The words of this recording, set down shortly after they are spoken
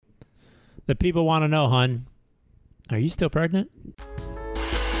The people want to know, hun, are you still pregnant?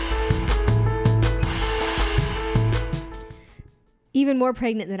 Even more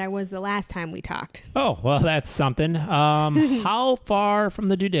pregnant than I was the last time we talked. Oh, well, that's something. How far from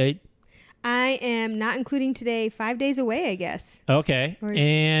the due date? I am not including today, 5 days away, I guess. Okay.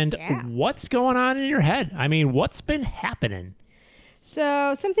 And what's going on in your head? I mean, what's been happening?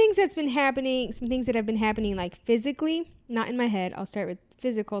 So some things that have been happening like physically, not in my head. I'll start with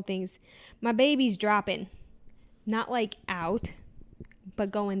physical things. My baby's dropping, not like out,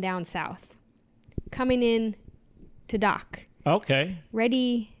 but going down south, coming in to dock. Okay.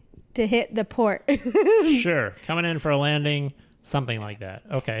 Ready to hit the port. Sure. Coming in for a landing, something like that.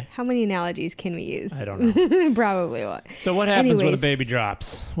 Okay. How many analogies can we use? I don't know. Probably a lot. So what happens when a baby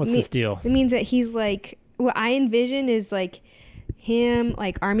drops? What's this deal? It means that he's like, what I envision is like him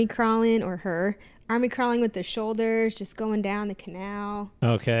like army crawling, or her army crawling with the shoulders, just going down the canal.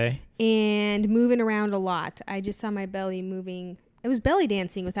 Okay. And moving around a lot. I just saw my belly moving. It was belly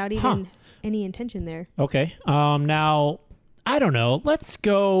dancing without even any intention there. Okay. Now, I don't know. Let's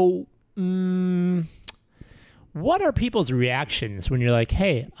go. What are people's reactions when you're like,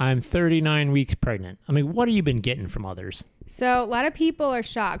 hey, I'm 39 weeks pregnant? I mean, what have you been getting from others? So a lot of people are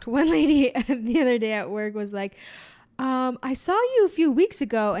shocked. One lady the other day at work was like, I saw you a few weeks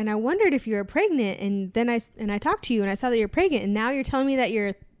ago and I wondered if you were pregnant. And then I talked to you and I saw that you're pregnant. And now you're telling me that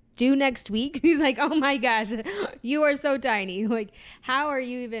you're due next week. He's like, oh my gosh, you are so tiny. Like, how are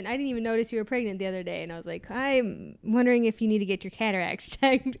you even? I didn't even notice you were pregnant the other day. And I was like, I'm wondering if you need to get your cataracts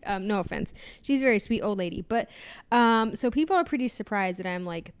checked. No offense. She's a very sweet old lady. But so people are pretty surprised that I'm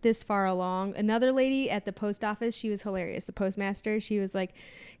like this far along. Another lady at the post office, she was hilarious. The postmaster, she was like,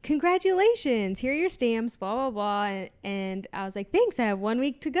 congratulations, here are your stamps, blah, blah, blah. And I was like, thanks, I have 1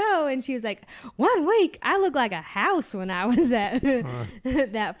 week to go. And she was like, 1 week? I look like a house when I was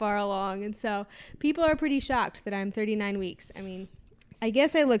that far along. And so people are pretty shocked that I'm 39 weeks. I mean, I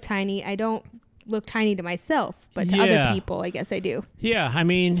guess I look tiny. I don't look tiny to myself, but to other people, I guess I do. Yeah, I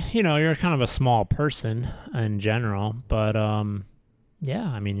mean, you're kind of a small person in general, but yeah,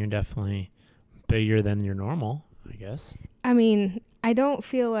 I mean, you're definitely bigger than your normal, I guess. I mean, I don't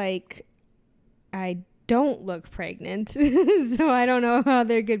feel like I don't look pregnant, so I don't know how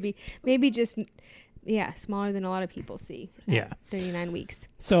there could be. Maybe just, smaller than a lot of people see. 39 weeks.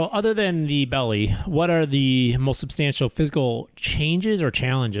 So other than the belly, what are the most substantial physical changes or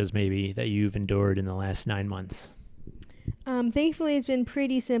challenges maybe that you've endured in the last 9 months? Thankfully, it's been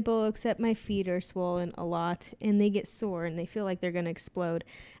pretty simple, except my feet are swollen a lot, and they get sore, and they feel like they're going to explode.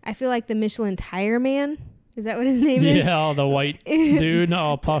 I feel like the Michelin Tire Man. Is that what his name is? Yeah, the white dude,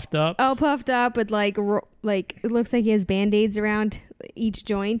 all puffed up. All puffed up with like it looks like he has Band-Aids around each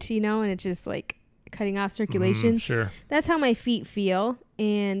joint, and it's just like cutting off circulation. Sure. That's how my feet feel.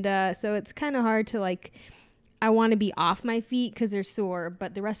 And so it's kind of hard to I want to be off my feet because they're sore,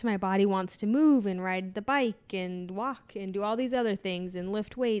 but the rest of my body wants to move and ride the bike and walk and do all these other things and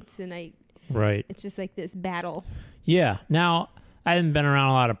lift weights. And it's just like this battle. Yeah. Now, I haven't been around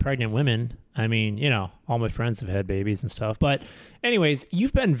a lot of pregnant women. I mean, all my friends have had babies and stuff. But anyways,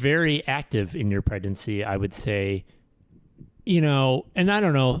 you've been very active in your pregnancy, I would say, and I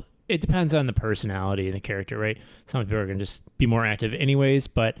don't know, it depends on the personality and the character, right? Some people are going to just be more active anyways,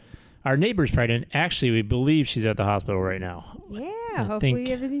 but our neighbor's pregnant. Actually, we believe she's at the hospital right now. Yeah,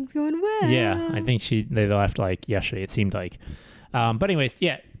 hopefully everything's going well. Yeah, I think they left yesterday, it seemed like. But anyways,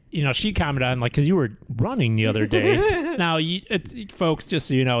 yeah. She commented on because you were running the other day. Now, folks, just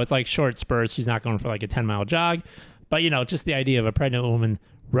so you know, it's like short spurts. She's not going for like a 10-mile jog, but just the idea of a pregnant woman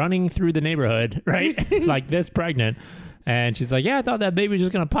running through the neighborhood, right? Like this pregnant, and she's like, "Yeah, I thought that baby was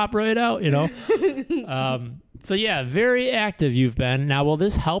just gonna pop right out," So yeah, very active you've been. Now, will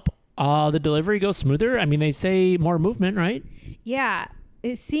this help the delivery go smoother? I mean, they say more movement, right? Yeah.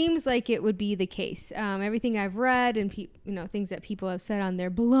 It seems like it would be the case. Everything I've read and things that people have said on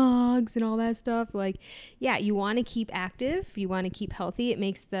their blogs and all that stuff. You want to keep active. You want to keep healthy. It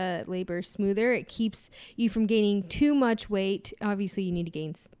makes the labor smoother. It keeps you from gaining too much weight. Obviously, you need to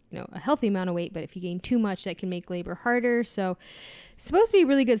gain a healthy amount of weight, but if you gain too much, that can make labor harder. So, it's supposed to be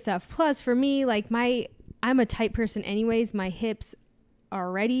really good stuff. Plus, for me, I'm a tight person anyways. My hips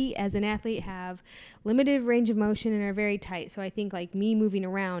already as an athlete have limited range of motion and are very tight. So I think me moving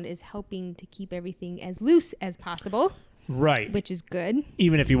around is helping to keep everything as loose as possible. Right. Which is good.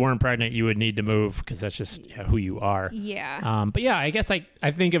 Even if you weren't pregnant, you would need to move because that's just who you are. Yeah. But yeah, I guess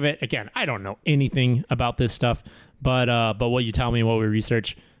I think of it, again, I don't know anything about this stuff, but what you tell me and what we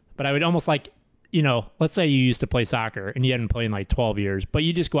research, but I would almost you know, let's say you used to play soccer and you hadn't played in like 12 years, but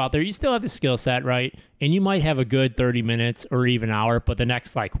you just go out there, you still have the skill set, right? And you might have a good 30 minutes or even hour, but the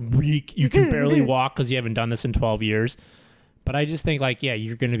next like week you can barely walk because you haven't done this in 12 years. But I just think like, yeah,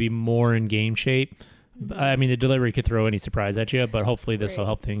 you're going to be more in game shape. I mean, the delivery could throw any surprise at you, but hopefully this will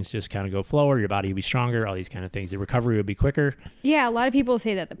help things just kind of go slower. Your body will be stronger, all these kind of things. The recovery will be quicker. Yeah, a lot of people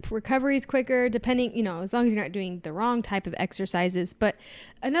say that the recovery is quicker, depending, you know, as long as you're not doing the wrong type of exercises. But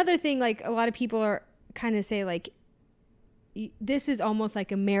another thing, like a lot of people are kind of say like, this is almost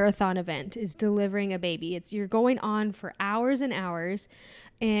like a marathon event, is delivering a baby. You're going on for hours and hours,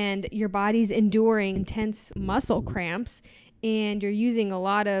 and your body's enduring intense muscle cramps, and you're using a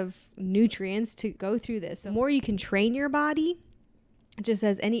lot of nutrients to go through this. The more you can train your body, just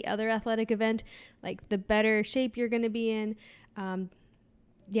as any other athletic event, like the better shape you're going to be in,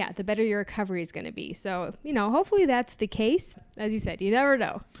 the better your recovery is going to be. So, you know, hopefully that's the case. As you said, you never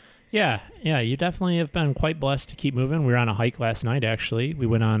know. Yeah, you definitely have been quite blessed to keep moving. We were on a hike last night, actually. We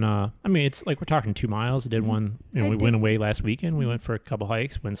went on, I mean, it's like we're talking 2 miles. Did one, you know, we went away last weekend. We went for a couple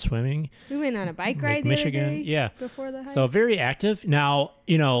hikes, went swimming. We went on a bike ride Michigan. The other day, yeah. Before the hike. So very active. Now,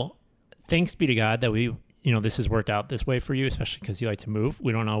 you know, thanks be to God that we, you know, this has worked out this way for you, especially because you like to move.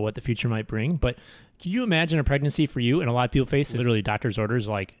 We don't know what the future might bring, but can you imagine a pregnancy for you? And a lot of people face literally doctor's orders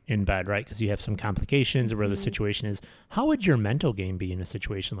like in bed, right? Because you have some complications or where the situation is. How would your mental game be in a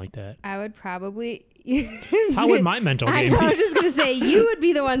situation like that? I would probably... How would my mental game be? I was just going to say, you would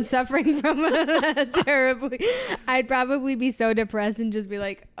be the one suffering from that terribly. I'd probably be so depressed and just be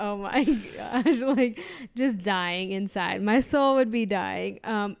like, oh my gosh, like just dying inside. My soul would be dying.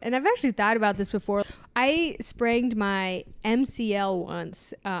 And I've actually thought about this before. I sprained my MCL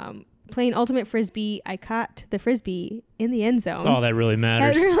once. Playing ultimate frisbee, I caught the frisbee in the end zone. That's all that really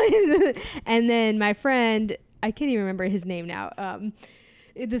matters. And then my friend, I can't even remember his name now.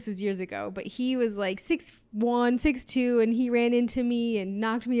 This was years ago, but he was like 6'1", 6'2", and he ran into me and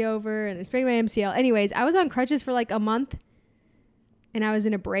knocked me over, and I sprained my MCL. Anyways, I was on crutches for like a month, and I was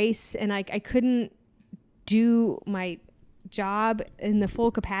in a brace, and I couldn't do my job in the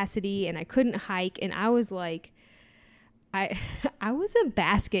full capacity, and I couldn't hike, and I was like, I was a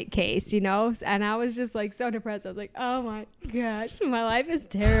basket case, you know, and I was just like so depressed. I was like, oh my gosh, my life is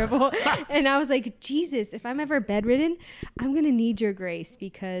terrible. And I was like, Jesus, if I'm ever bedridden, I'm going to need your grace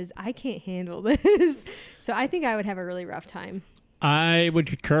because I can't handle this. So I think I would have a really rough time. I would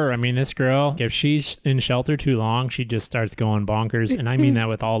concur. I mean, this girl, if she's in shelter too long, she just starts going bonkers. And I mean that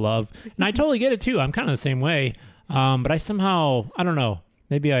with all love. And I totally get it too. I'm kind of the same way. But I somehow, I don't know.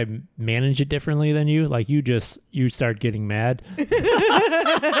 Maybe I manage it differently than you. Like you start getting mad.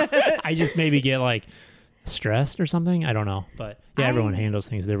 I just maybe get like stressed or something. I don't know. But yeah, everyone handles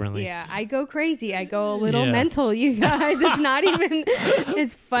things differently. Yeah, I go crazy. I go a little mental, you guys. It's not even,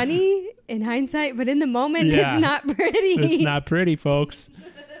 it's funny in hindsight, but in the moment, it's not pretty. It's not pretty, folks.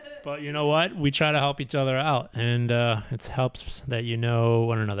 But you know what? We try to help each other out, and it helps that you know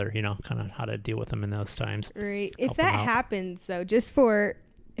one another, you know, kind of how to deal with them in those times. Right. If that happens, though, just for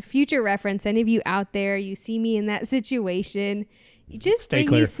future reference, any of you out there, you see me in that situation, you just stay bring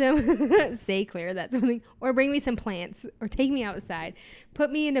clear. Me some, stay clear, that's something, or bring me some plants, or take me outside,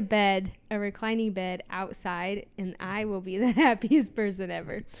 put me in a bed, a reclining bed outside, and I will be the happiest person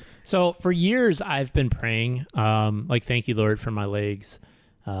ever. So for years, I've been praying, like, thank you, Lord, for my legs.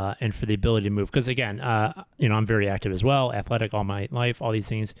 And for the ability to move. Because again, you know, I'm very active as well, athletic all my life, all these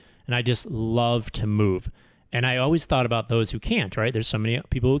things. And I just love to move. And I always thought about those who can't, right? There's so many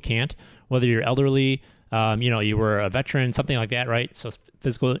people who can't, whether you're elderly, you know, you were a veteran, something like that, right? So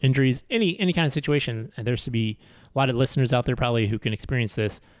physical injuries, any kind of situation. And there's to be a lot of listeners out there probably who can experience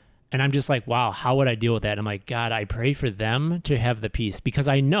this. And I'm just like, wow, how would I deal with that? I'm like, God, I pray for them to have the peace. Because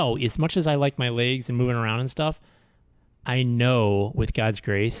I know as much as I like my legs and moving around and stuff, I know with God's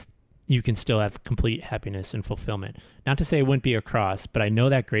grace, you can still have complete happiness and fulfillment. Not to say it wouldn't be a cross, but I know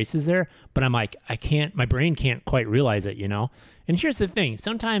that grace is there, but I'm like, my brain can't quite realize it, you know? And here's the thing.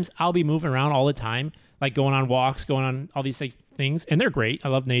 Sometimes I'll be moving around all the time, like going on walks, going on all these things, and they're great. I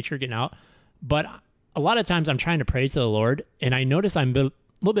love nature, getting out. But a lot of times I'm trying to pray to the Lord, and I notice I'm a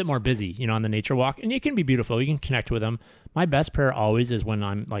little bit more busy, you know, on the nature walk, and it can be beautiful. You can connect with Him. My best prayer always is when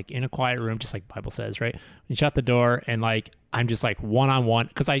I'm like in a quiet room, just like the Bible says, right? You shut the door and like, I'm just like one-on-one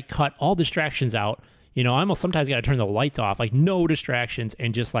because I cut all distractions out. You know, I almost sometimes got to turn the lights off, like no distractions,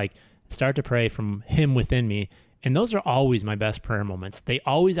 and just like start to pray from Him within me. And those are always my best prayer moments. They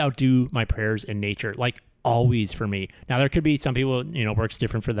always outdo my prayers in nature, like always for me. Now there could be some people, you know, works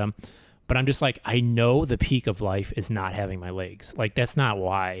different for them. But I'm just like, I know the peak of life is not having my legs. Like, that's not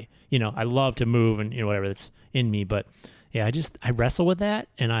why. You know, I love to move and, you know, whatever that's in me. But I wrestle with that,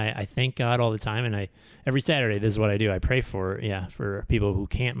 and I thank God all the time. And every Saturday, this is what I do. I pray for people who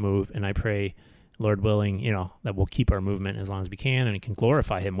can't move, and I pray, Lord willing, that we'll keep our movement as long as we can and can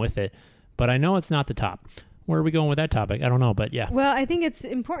glorify him with it. But I know it's not the top. Where are we going with that topic? I don't know, but yeah. Well, I think it's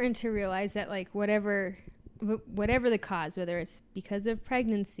important to realize that like whatever the cause, whether it's because of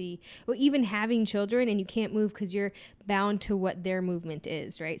pregnancy or even having children and you can't move because you're bound to what their movement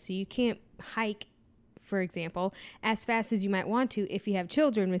is, right? So you can't hike, for example, as fast as you might want to if you have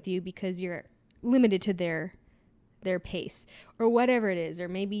children with you because you're limited to their pace or whatever it is. Or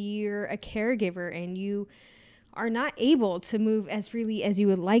maybe you're a caregiver and you are not able to move as freely as you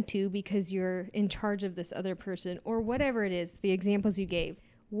would like to because you're in charge of this other person or whatever it is, the examples you gave.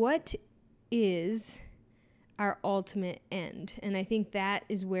 What is our ultimate end? And I think that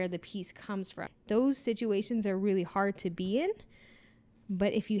is where the peace comes from. Those situations are really hard to be in,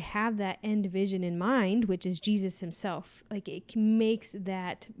 but if you have that end vision in mind, which is Jesus himself, like it makes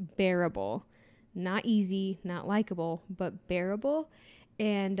that bearable, not easy, not likable, but bearable.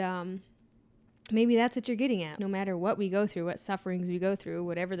 And maybe that's what you're getting at. No matter what we go through, what sufferings we go through,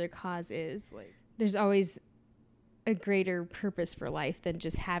 whatever their cause is, like there's always a greater purpose for life than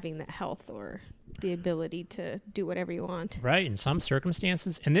just having that health or the ability to do whatever you want. Right. In some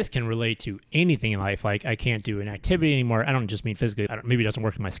circumstances, and this can relate to anything in life, like I can't do an activity anymore. I don't just mean physically. Maybe it doesn't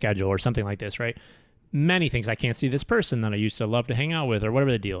work in my schedule or something like this, right? Many things. I can't see this person that I used to love to hang out with or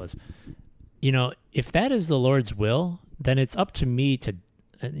whatever the deal is. If that is the Lord's will, then it's up to me to,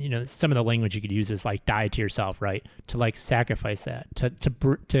 some of the language you could use is like die to yourself, right? To like sacrifice that,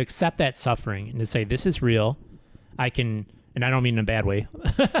 to accept that suffering and to say, this is real. I can, and I don't mean in a bad way,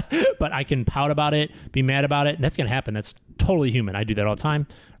 but I can pout about it, be mad about it. And that's going to happen. That's totally human. I do that all the time,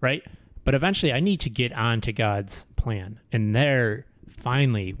 right? But eventually I need to get on to God's plan. And there,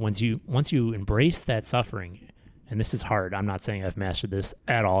 finally, once you embrace that suffering, and this is hard. I'm not saying I've mastered this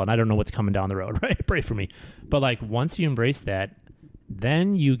at all, and I don't know what's coming down the road, right? Pray for me. But like once you embrace that,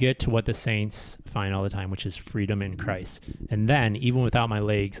 then you get to what the saints find all the time, which is freedom in Christ. And then, even without my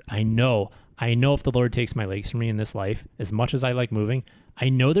legs, I know if the Lord takes my legs from me in this life, as much as I like moving, I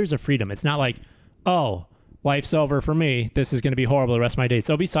know there's a freedom. It's not like, oh, life's over for me. This is going to be horrible the rest of my days.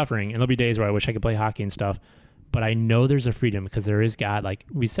 There'll be suffering, and there'll be days where I wish I could play hockey and stuff. But I know there's a freedom because there is God. Like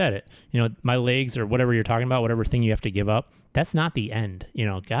we said it, my legs or whatever you're talking about, whatever thing you have to give up, that's not the end.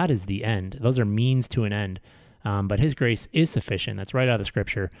 God is the end. Those are means to an end. But his grace is sufficient. That's right out of the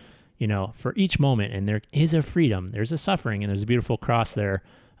scripture, for each moment. And there is a freedom. There's a suffering and there's a beautiful cross there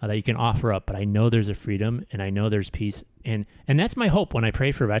that you can offer up. But I know there's a freedom and I know there's peace. And that's my hope when I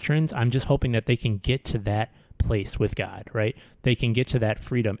pray for veterans. I'm just hoping that they can get to that place with God, right? They can get to that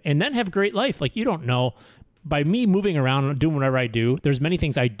freedom and then have a great life. Like you don't know. By me moving around and doing whatever I do, there's many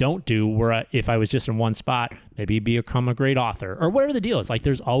things I don't do where if I was just in one spot, maybe become a great author or whatever the deal is. Like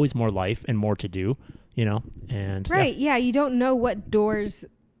there's always more life and more to do, and right. Yeah. You don't know what doors,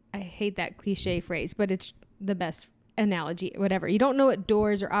 I hate that cliche phrase, but it's the best analogy, whatever. You don't know what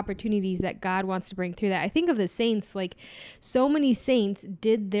doors or opportunities that God wants to bring through that. I think of the saints, like so many saints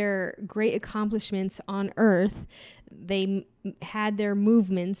did their great accomplishments on earth. They had their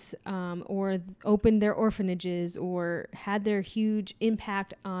movements or opened their orphanages or had their huge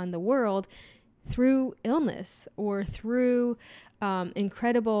impact on the world through illness or through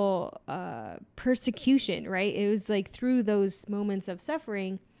incredible persecution, right? It was like through those moments of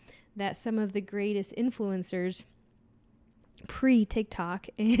suffering that some of the greatest influencers pre-TikTok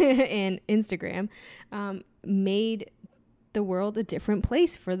and Instagram made the world a different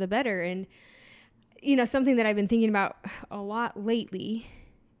place for the better. And something that I've been thinking about a lot lately,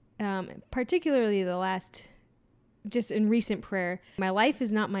 particularly just in recent prayer, my life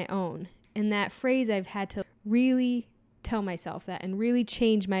is not my own. And that phrase, I've had to really tell myself that and really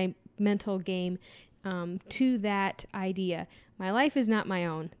change my mental game to that idea. My life is not my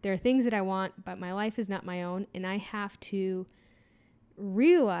own. There are things that I want, but my life is not my own. And I have to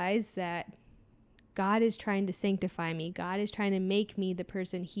realize that God is trying to sanctify me. God is trying to make me the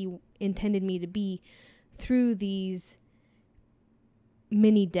person he intended me to be through these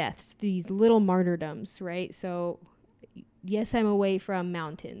mini deaths, these little martyrdoms, right? So yes, I'm away from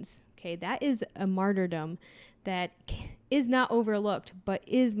mountains. Okay, that is a martyrdom that is not overlooked, but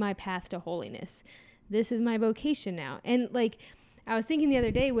is my path to holiness. This is my vocation now. And like I was thinking the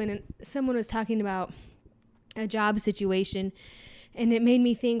other day when someone was talking about a job situation, and it made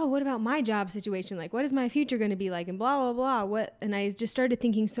me think, oh, what about my job situation? Like, what is my future going to be like? And blah, blah, blah. And I just started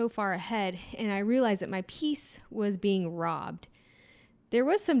thinking so far ahead, and I realized that my peace was being robbed. There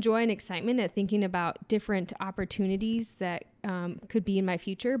was some joy and excitement at thinking about different opportunities that could be in my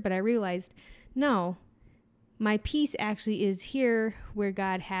future, but I realized, no, my peace actually is here where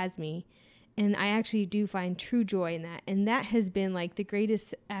God has me. And I actually do find true joy in that. And that has been like the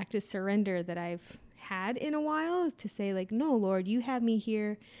greatest act of surrender that I've had in a while, is to say like, no, Lord, you have me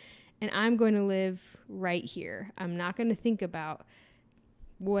here and I'm going to live right here. I'm not going to think about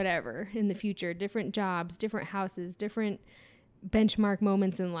whatever in the future, different jobs, different houses, different benchmark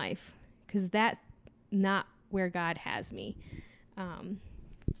moments in life, because that's not where God has me.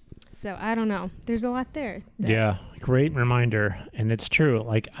 So I don't know. There's a lot there. Yeah, great reminder. And it's true.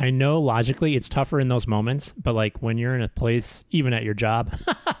 Like, I know logically it's tougher in those moments, but like when you're in a place, even at your job,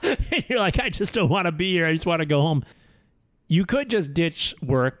 and you're like, I just don't want to be here. I just want to go home. You could just ditch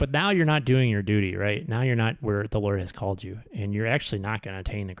work, but now you're not doing your duty, right? Now you're not where the Lord has called you, and you're actually not going to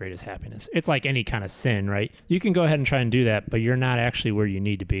attain the greatest happiness. It's like any kind of sin, right? You can go ahead and try and do that, but you're not actually where you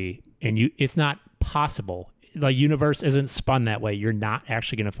need to be, and it's not possible. The universe isn't spun that way. You're not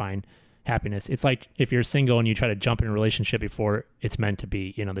actually going to find happiness. It's like if you're single and you try to jump in a relationship before it's meant to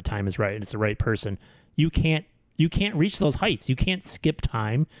be, the time is right and it's the right person. You can't reach those heights. You can't skip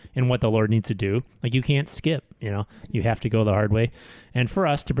time in what the Lord needs to do. Like, you can't skip, you have to go the hard way. And for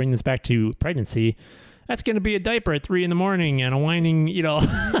us to bring this back to pregnancy, that's going to be a diaper at 3 a.m. and a whining, a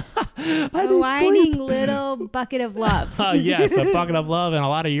whining little bucket of love. Yes, a bucket of love and a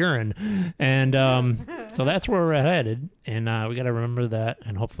lot of urine. And so that's where we're headed. And we got to remember that.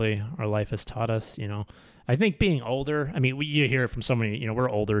 And hopefully our life has taught us, I think being older, you hear it from so many, we're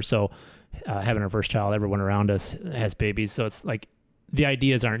older. So having our first child, everyone around us has babies. So it's like the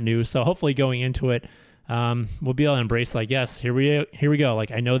ideas aren't new. So hopefully going into it, we'll be able to embrace like, yes, here we go.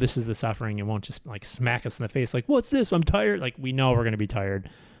 Like, I know this is the suffering. It won't just like smack us in the face. Like, what's this? I'm tired. Like, we know we're going to be tired.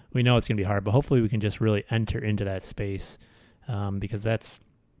 We know it's going to be hard, but hopefully we can just really enter into that space. Because that's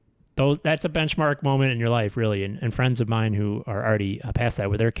a benchmark moment in your life, really. And friends of mine who are already past that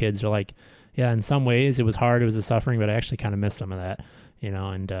with their kids are like, yeah, in some ways it was hard. It was a suffering, but I actually kind of miss some of that,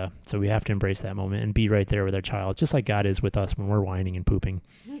 and so we have to embrace that moment and be right there with our child, just like God is with us when we're whining and pooping.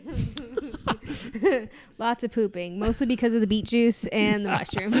 Lots of pooping, mostly because of the beet juice and the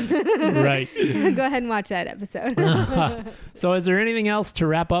mushrooms. Right. Go ahead and watch that episode. So is there anything else to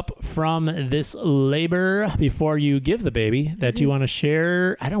wrap up from this labor before you give the baby that you want to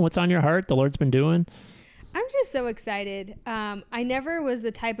share? I don't know, what's on your heart the Lord's been doing? I'm just so excited. I never was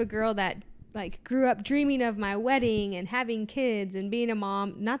the type of girl that like grew up dreaming of my wedding and having kids and being a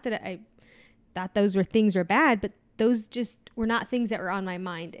mom. Not that I thought those things were bad, but those just were not things that were on my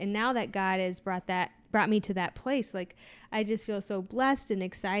mind. And now that God has brought me to that place, like, I just feel so blessed and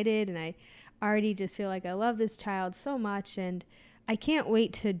excited, and I already just feel like I love this child so much, and I can't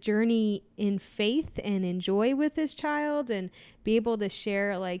wait to journey in faith and in joy with this child and be able to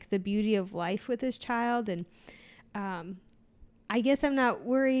share like the beauty of life with this child. And I guess I'm not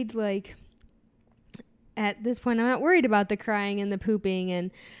worried, like, at this point, I'm not worried about the crying and the pooping,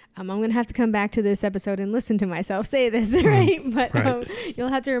 and I'm going to have to come back to this episode and listen to myself say this, right? But right. You'll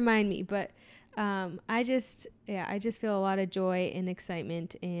have to remind me. But I just feel a lot of joy and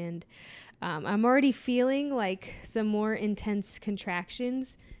excitement, and I'm already feeling like some more intense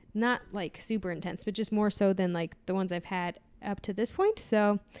contractions, not like super intense, but just more so than like the ones I've had up to this point.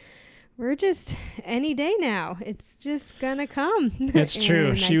 So we're just any day now. It's just gonna come. That's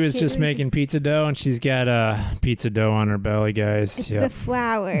true. She was just making pizza dough, and she's got pizza dough on her belly, guys. It's the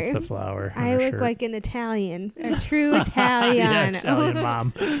flour. It's the flour. I look like an Italian, a true Italian. Yeah, Italian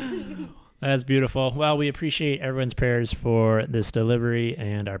mom. That's beautiful. Well, we appreciate everyone's prayers for this delivery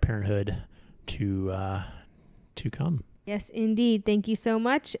and our parenthood to come. Yes, indeed. Thank you so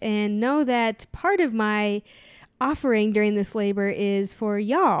much. And know that part of my offering during this labor is for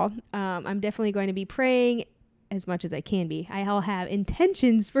y'all. I'm definitely going to be praying as much as I can be. I'll have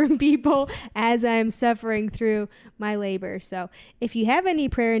intentions for people as I'm suffering through my labor. So if you have any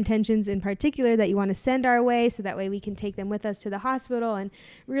prayer intentions in particular that you want to send our way, so that way we can take them with us to the hospital and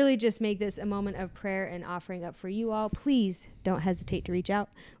really just make this a moment of prayer and offering up for you all, please don't hesitate to reach out.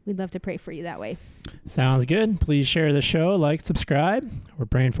 We'd love to pray for you that way. Sounds good. Please share the show, like, subscribe. We're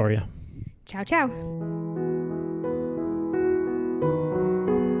praying for you. Ciao, ciao.